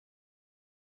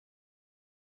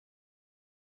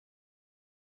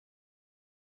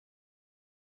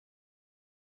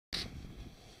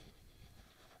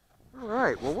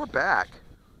Alright, well, we're back.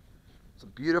 It's a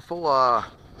beautiful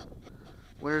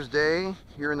winter's day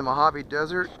here in the Mojave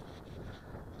Desert.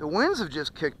 The winds have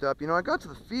just kicked up. You know, I got to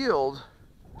the field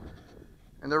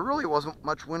and there really wasn't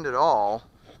much wind at all.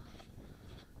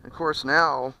 And of course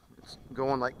now it's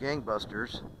going like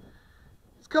gangbusters.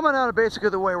 It's coming out of basically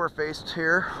the way we're faced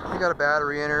here. We got a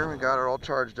battery in her, we got her all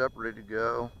charged up, ready to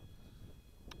go.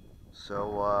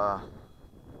 So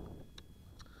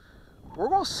we're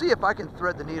going to see if I can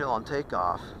thread the needle on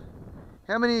takeoff.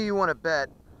 How many of you want to bet?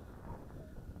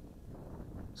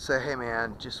 Say, hey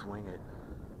man, just wing it.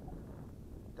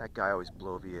 That guy always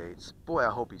blow V8s. Boy,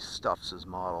 I hope he stuffs his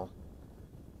model.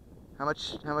 How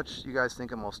much you guys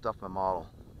think I'm going to stuff my model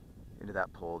into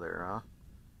that pole there, huh?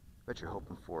 Bet you're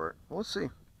hoping for it. Well, let's see.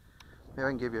 Maybe I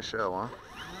can give you a show, huh?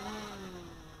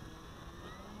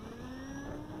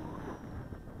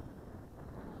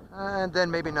 And then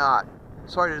maybe not.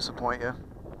 Sorry to disappoint you.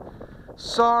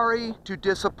 Sorry to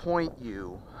disappoint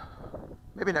you.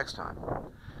 Maybe next time.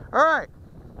 Alright,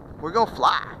 we're gonna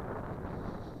fly.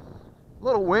 A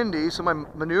little windy, so my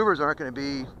maneuvers aren't going to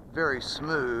be very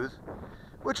smooth,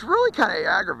 which really kind of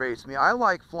aggravates me. I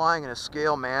like flying in a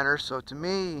scale manner, so to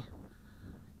me,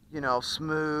 you know,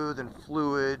 smooth and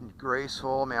fluid and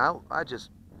graceful. I mean, I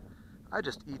just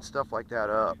eat stuff like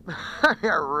that up. I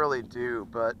mean, I really do,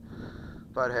 but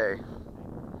hey,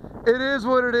 it is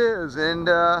what it is, and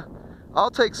I'll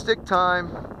take stick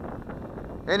time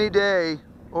any day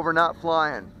over not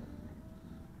flying.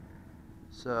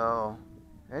 So,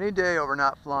 any day over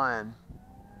not flying.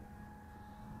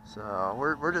 So,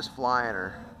 we're just flying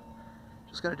her.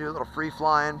 Just gonna do a little free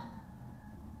flying.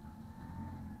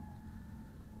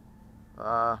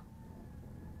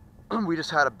 We just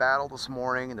had a battle this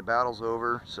morning and the battle's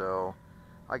over, so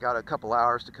I got a couple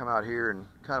hours to come out here and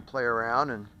kind of play around,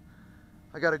 and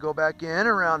I got to go back in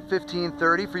around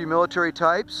 15:30 for you military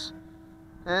types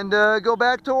and go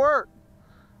back to work.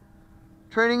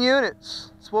 Training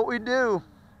units, it's what we do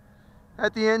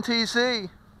at the NTC.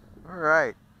 All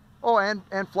right. Oh, and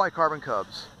fly carbon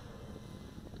cubs.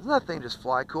 Doesn't that thing just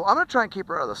fly cool? I'm gonna try and keep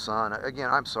her out of the sun. Again,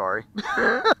 I'm sorry.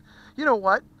 You know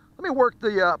what? Let me work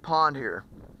the pond here.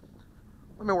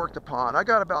 Let me work the pond. I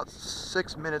got about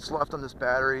 6 minutes left on this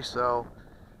battery, so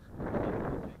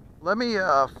let me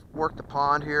work the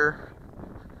pond here.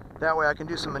 That way I can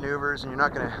do some maneuvers, and you're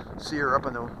not gonna see her up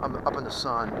in the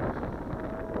sun.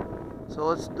 So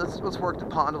let's work the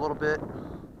pond a little bit.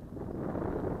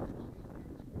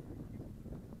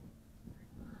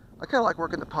 I kind of like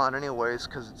working the pond anyways,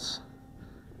 because it's,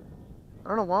 I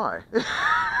don't know why.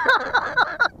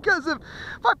 Because if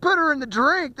I put her in the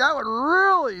drink, that would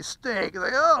really stink.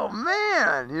 Like, oh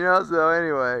man, you know, so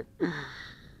anyway,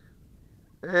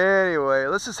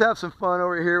 let's just have some fun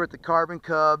over here with the Carbon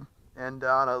Cub, and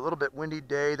on a little bit windy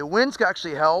day. The winds can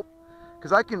actually help,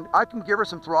 because I can give her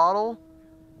some throttle,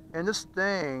 and this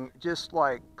thing just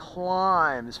like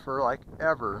climbs for like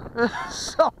ever.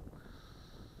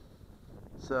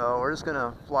 So we're just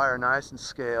gonna fly her nice and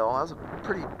scale. That was a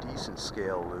pretty decent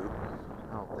scale loop.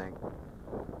 I don't think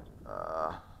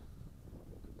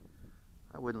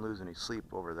I wouldn't lose any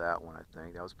sleep over that one. I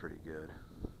think that was pretty good.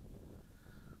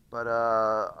 But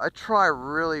I try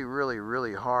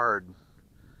really hard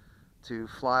to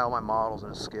fly all my models in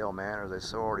a scale manner,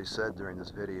 as I already said during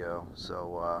this video.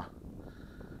 So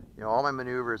you know, all my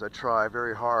maneuvers, I try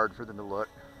very hard for them to look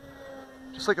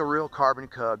just like a real Carbon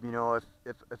Cub. You know,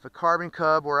 if a Carbon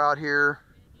Cub were out here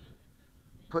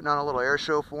putting on a little air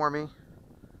show for me,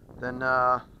 then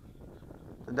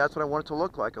that's what I want it to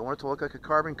look like. I want it to look like a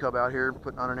Carbon Cub out here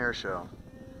putting on an air show.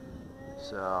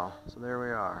 So there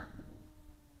we are.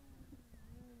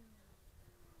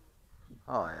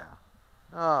 Oh yeah.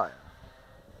 Oh yeah.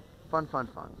 Fun.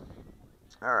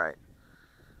 All right.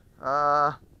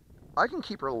 I can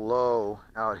keep her low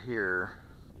out here,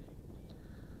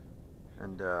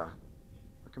 and I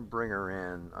can bring her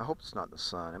in. I hope it's not the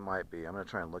sun. It might be. I'm gonna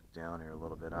try and look down here a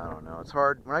little bit. I don't know. It's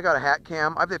hard when I got a hat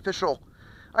cam. I have the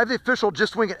official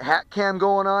Just Wing It hat cam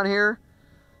going on here.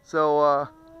 So I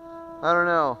don't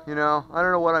know. You know, I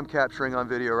don't know what I'm capturing on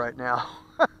video right now.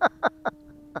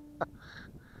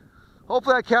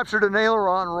 Hopefully I captured an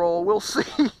aileron roll. We'll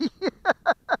see.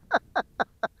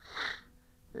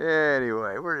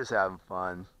 Anyway, we're just having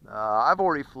fun. I've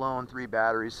already flown 3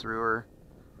 batteries through her,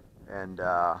 and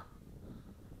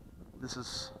this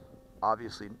is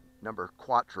obviously number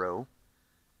quattro,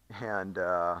 and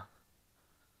just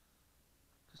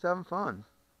having fun.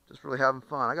 Just really having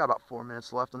fun. I got about 4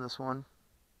 minutes left on this one.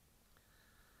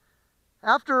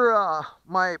 After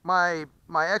my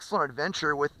excellent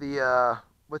adventure with the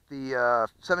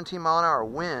 17-mile-an-hour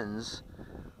winds,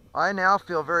 I now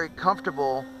feel very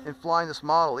comfortable in flying this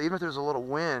model, even if there's a little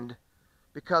wind,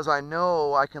 because I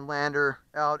know I can land her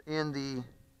out in the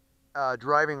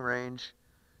driving range.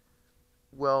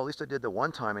 Well, at least I did the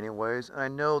one time anyways, and I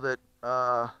know that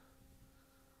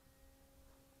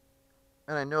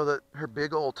her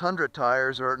big old Tundra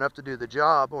tires are enough to do the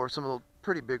job, or some of the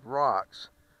pretty big rocks.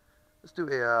 Let's do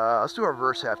a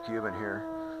reverse half cube in here.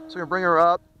 So we're gonna bring her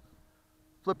up,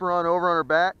 flip her on over on her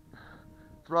back,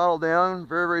 throttle down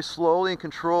very, very slowly and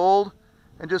controlled,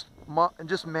 and just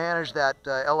manage that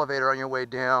elevator on your way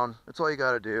down. That's all you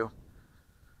got to do.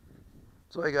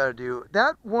 That's all you got to do.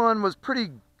 That one was pretty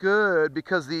good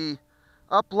because the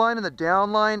up line and the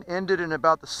down line ended in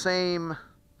about the same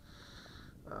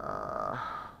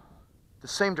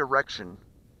direction.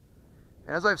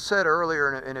 And as I've said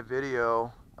earlier in a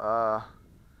video,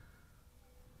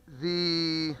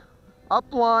 the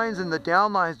up lines and the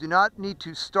down lines do not need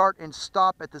to start and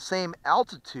stop at the same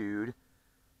altitude,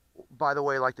 by the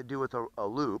way, like they do with a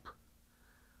loop,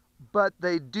 but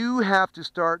they do have to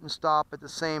start and stop at the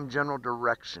same general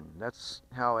direction. That's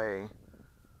how a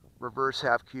reverse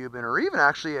half Cuban, or even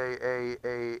actually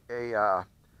a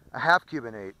half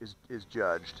Cuban 8 is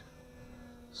judged.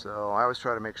 So I always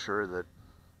try to make sure that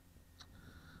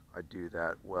I do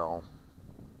that well.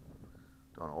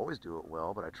 Don't always do it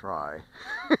well, but I try.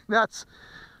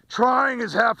 Trying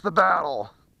is half the battle.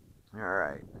 All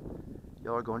right.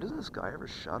 Y'all are going, doesn't this guy ever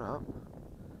shut up?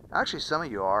 Actually, some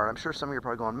of you are. I'm sure some of you are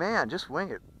probably going, man, just wing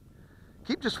it.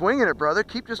 Keep just winging it, brother.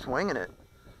 Keep just winging it.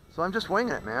 So I'm just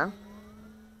winging it, man.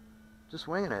 Just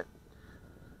winging it.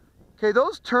 Okay,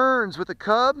 those turns with the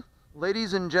Cub,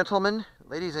 ladies and gentlemen,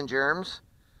 ladies and germs,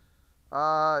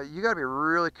 you got to be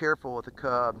really careful with the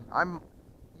Cub.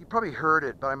 You probably heard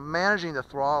it, but I'm managing the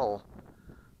throttle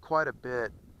quite a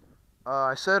bit.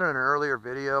 I said in an earlier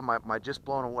video, my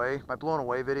blown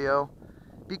away video,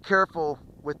 be careful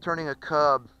with turning a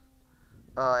Cub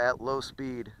at low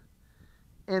speed.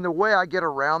 And the way I get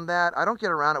around that, I don't get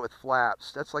around it with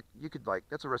flaps. That's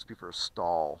that's a recipe for a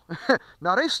stall.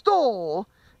 Not a stole,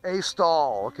 a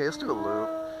stall. Okay, let's do a loop.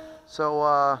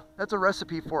 So that's a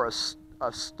recipe for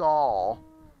a stall.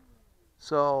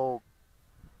 So,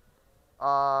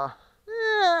 yeah,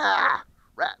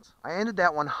 rats. I ended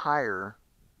that one higher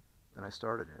than I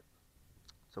started it.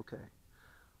 It's okay.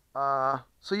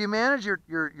 So you manage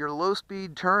your low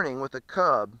speed turning with a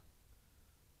Cub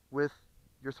with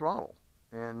your throttle.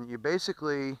 And you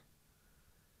basically,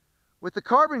 with the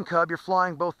Carbon Cub, you're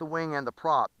flying both the wing and the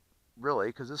prop, really,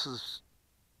 because this is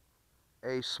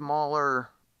a smaller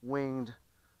winged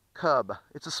Cub.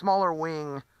 It's a smaller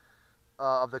wing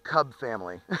of the Cub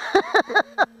family.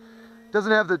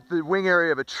 Doesn't have the wing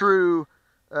area of a true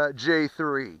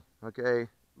J3, okay? A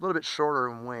little bit shorter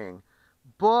in wing.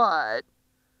 But,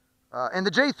 and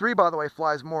the J3, by the way,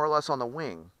 flies more or less on the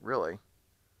wing, really.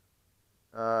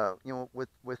 You know, with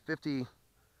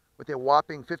a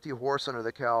whopping 50 horse under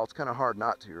the cowl, it's kind of hard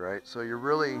not to, right? So you're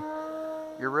really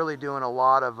doing a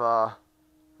lot of,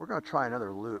 we're going to try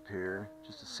another loop here,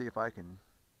 just to see if I can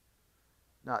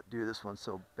not do this one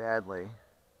so badly.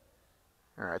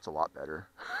 All right, it's a lot better.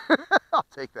 I'll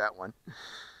take that one.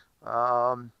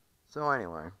 So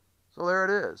anyway, so there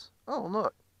it is. Oh,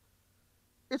 look.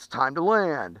 It's time to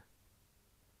land.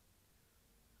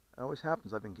 It always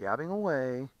happens. I've been gabbing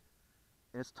away, and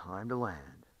it's time to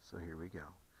land. So here we go.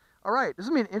 All right, this is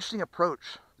going to be an interesting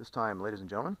approach this time, ladies and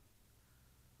gentlemen,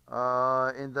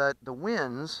 in that the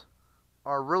winds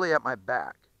are really at my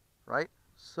back, right?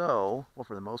 So, well,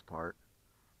 for the most part.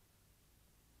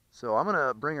 So I'm going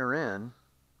to bring her in.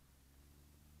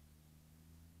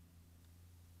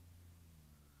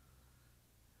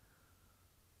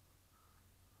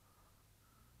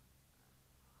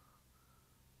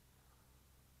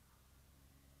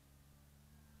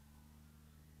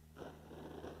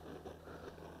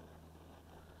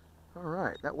 All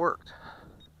right, that worked.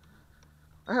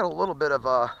 I had a little bit of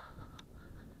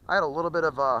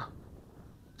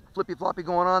flippy floppy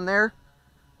going on there,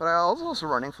 but I was also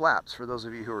running flaps for those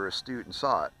of you who were astute and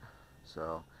saw it.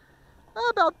 So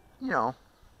about, you know,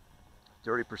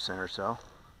 30% or so.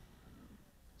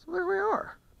 So there we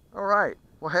are. All right.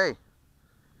 Well, hey,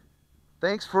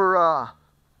 thanks for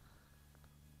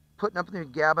putting up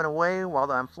and gabbing away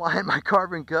while I'm flying my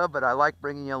Carbon Cub, but I like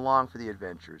bringing you along for the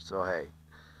adventure. So hey,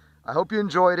 I hope you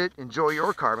enjoyed it. Enjoy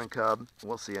your Carbon Cub, and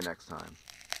we'll see you next time.